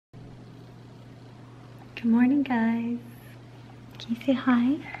Good morning, guys. Can you say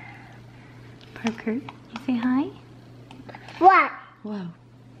hi? Parker, can you say hi? What? Whoa.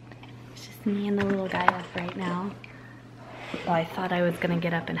 It's just me and the little guy up right now. Well, I thought I was gonna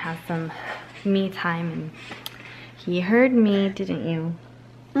get up and have some me time, and he heard me, didn't you?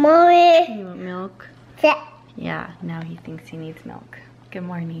 Mommy. You want milk? Yeah. Yeah, now he thinks he needs milk. Good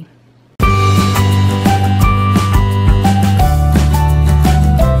morning.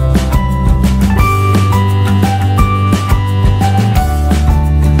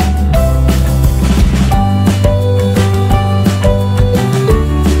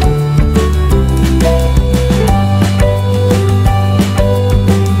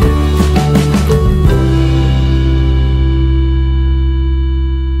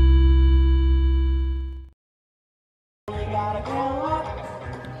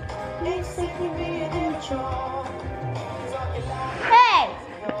 Hey!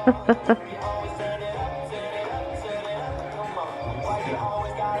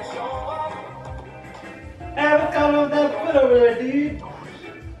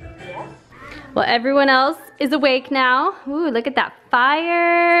 Well, everyone else is awake now. Ooh, look at that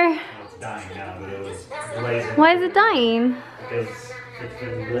fire. It's dying now, but it was blazing. Why is it dying? Because it's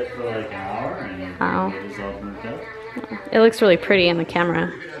been lit for like an hour and Oh. it was all moved up. It looks really pretty in the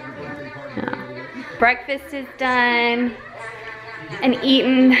camera. Yeah. Breakfast is done and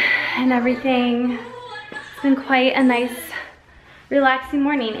eaten and everything. It's been quite a nice, relaxing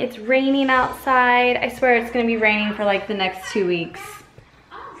morning. It's raining outside. I swear it's gonna be raining for like the next 2 weeks.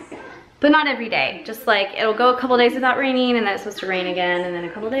 But not every day. Just like, it'll go a couple days without raining and then it's supposed to rain again, and then a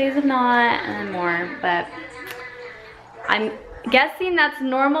couple days of not, and then more. But I'm guessing that's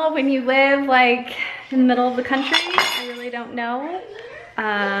normal when you live like in the middle of the country. I really don't know.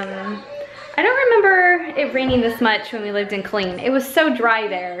 I don't remember it raining this much when we lived in Killeen. It was so dry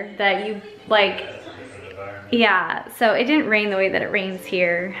there that you like, yeah, so it didn't rain the way that it rains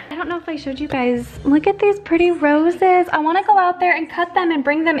here. I don't know if I showed you guys, look at these pretty roses. I wanna go out there and cut them and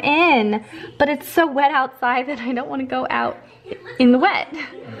bring them in, but it's so wet outside that I don't wanna go out in the wet.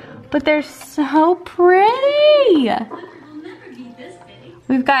 But they're so pretty.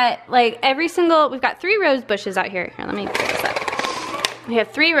 We've got like we've got 3 rose bushes out here. Here, let me put this up. We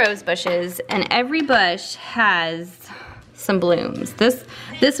have 3 rose bushes, and every bush has some blooms. This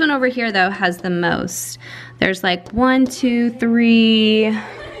one over here though has the most. There's like 1, 2, 3,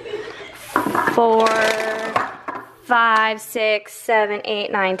 4, 5, 6, 7,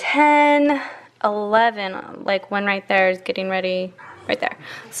 8, 9, 10, 11. Like one right there is getting ready right there.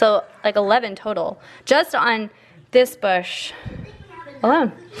 So like 11 total, just on this bush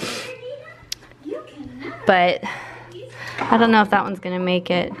alone. But I don't know if that one's gonna make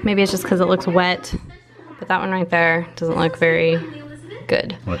it. Maybe it's just because it looks wet. But that one right there doesn't look very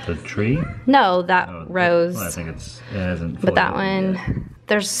good. What, the tree? No, that rose. Well, I think it hasn't. But that one,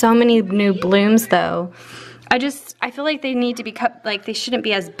 there's so many new blooms though. I feel like they need to be cut, like they shouldn't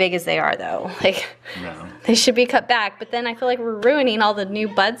be as big as they are though. Like, No. they should be cut back, but then I feel like we're ruining all the new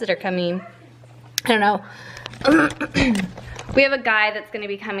buds that are coming. I don't know. We have a guy that's gonna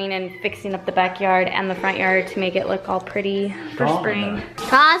be coming and fixing up the backyard and the front yard to make it look all pretty for spring.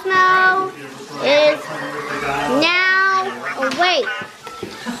 Cosmo is now awake.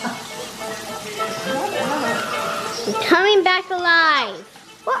 He's coming back alive.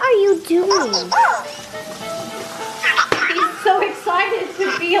 What are you doing? He's so excited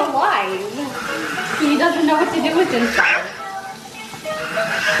to be alive. He doesn't know what to do with himself.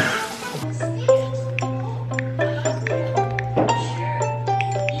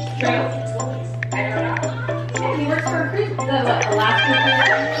 True? I don't know. Yeah, he works for the Alaska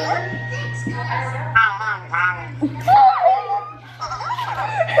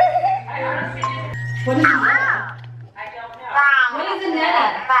What is a netta? I don't know. What is a netta?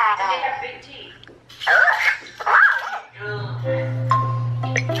 They have big teeth.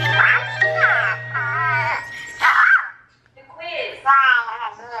 The quiz.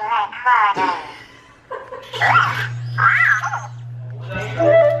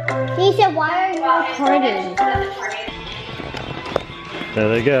 He said, why are you recording? There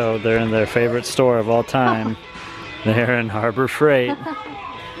they go. They're in their favorite store of all time. They're in Harbor Freight.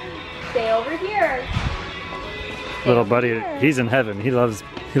 Stay over here. Little buddy, he's in heaven. He loves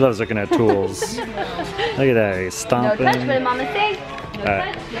looking at tools. Look at that, he's No stomping. touch, what did Mama say? No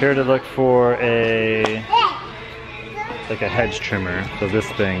Alright, touch. here to look for like a hedge trimmer. So this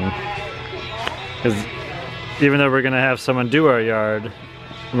thing, because even though we're gonna have someone do our yard,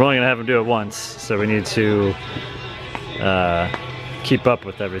 we're only gonna have them do it once. So we need to keep up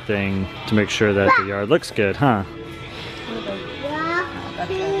with everything to make sure that the yard looks good, huh?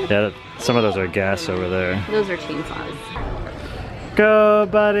 Yeah, some of those are gas over there. Those are chainsaws. Go,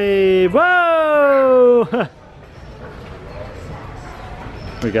 buddy! Whoa!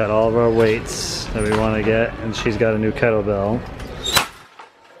 We got all of our weights that we want to get, and she's got a new kettlebell.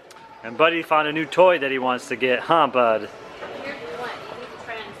 And Buddy found a new toy that he wants to get, huh, Bud?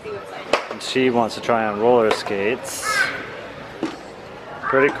 And she wants to try on roller skates.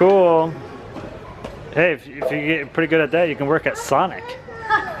 Pretty cool. Hey, if you get pretty good at that, you can work at Sonic.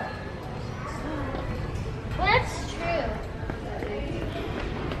 That's true.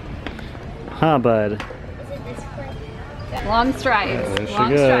 Huh, Bud? Is it this way? Long strides. There she Long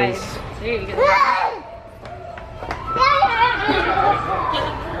goes. strides. There you go.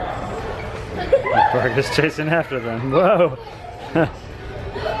 Parker's chasing after them. Whoa!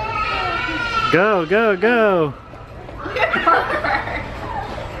 Go, go, go!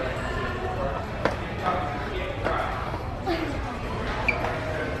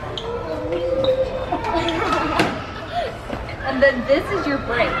 And then this is your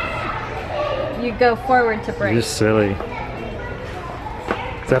brake. You go forward to brake. You're silly.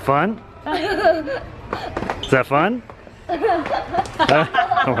 Is that fun? Is that fun?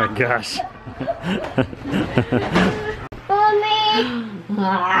 Oh my gosh.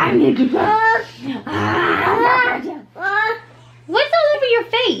 What's all over your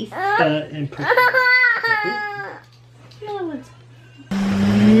face?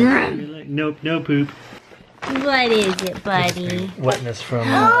 Nope, no poop. What is it, buddy? Wetness from.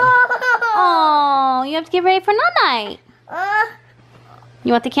 Oh, you have to get ready for night.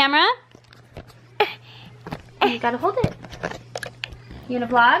 You want the camera? You gotta hold it. You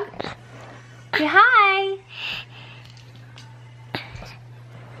gonna vlog? Say hi.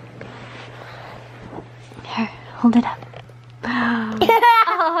 Here, hold it up. Oh,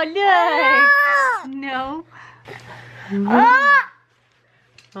 look. No.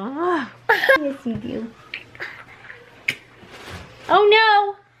 Oh. Yes, you do. Oh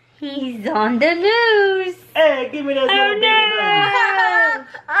no! He's on the loose! Hey, give me that Oh no!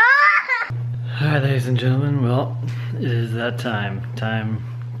 Alright, ladies and gentlemen, well, it is that time. Time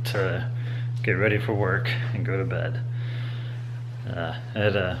to get ready for work and go to bed. I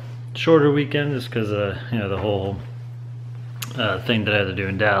had a shorter weekend just because of, you know, the whole thing that I had to do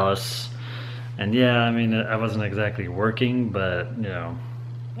in Dallas. And yeah, I mean, I wasn't exactly working, but, you know,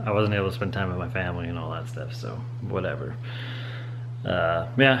 I wasn't able to spend time with my family and all that stuff, so whatever.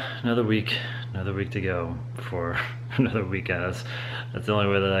 Yeah, another week to go for another weekend. That's the only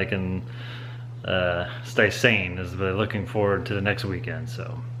way that I can stay sane, is by looking forward to the next weekend.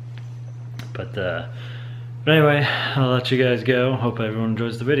 So, but anyway, I'll let you guys go. Hope everyone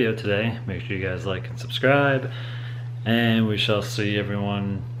enjoys the video today. Make sure you guys like and subscribe, and we shall see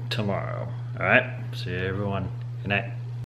everyone tomorrow. All right, see you everyone. Good night.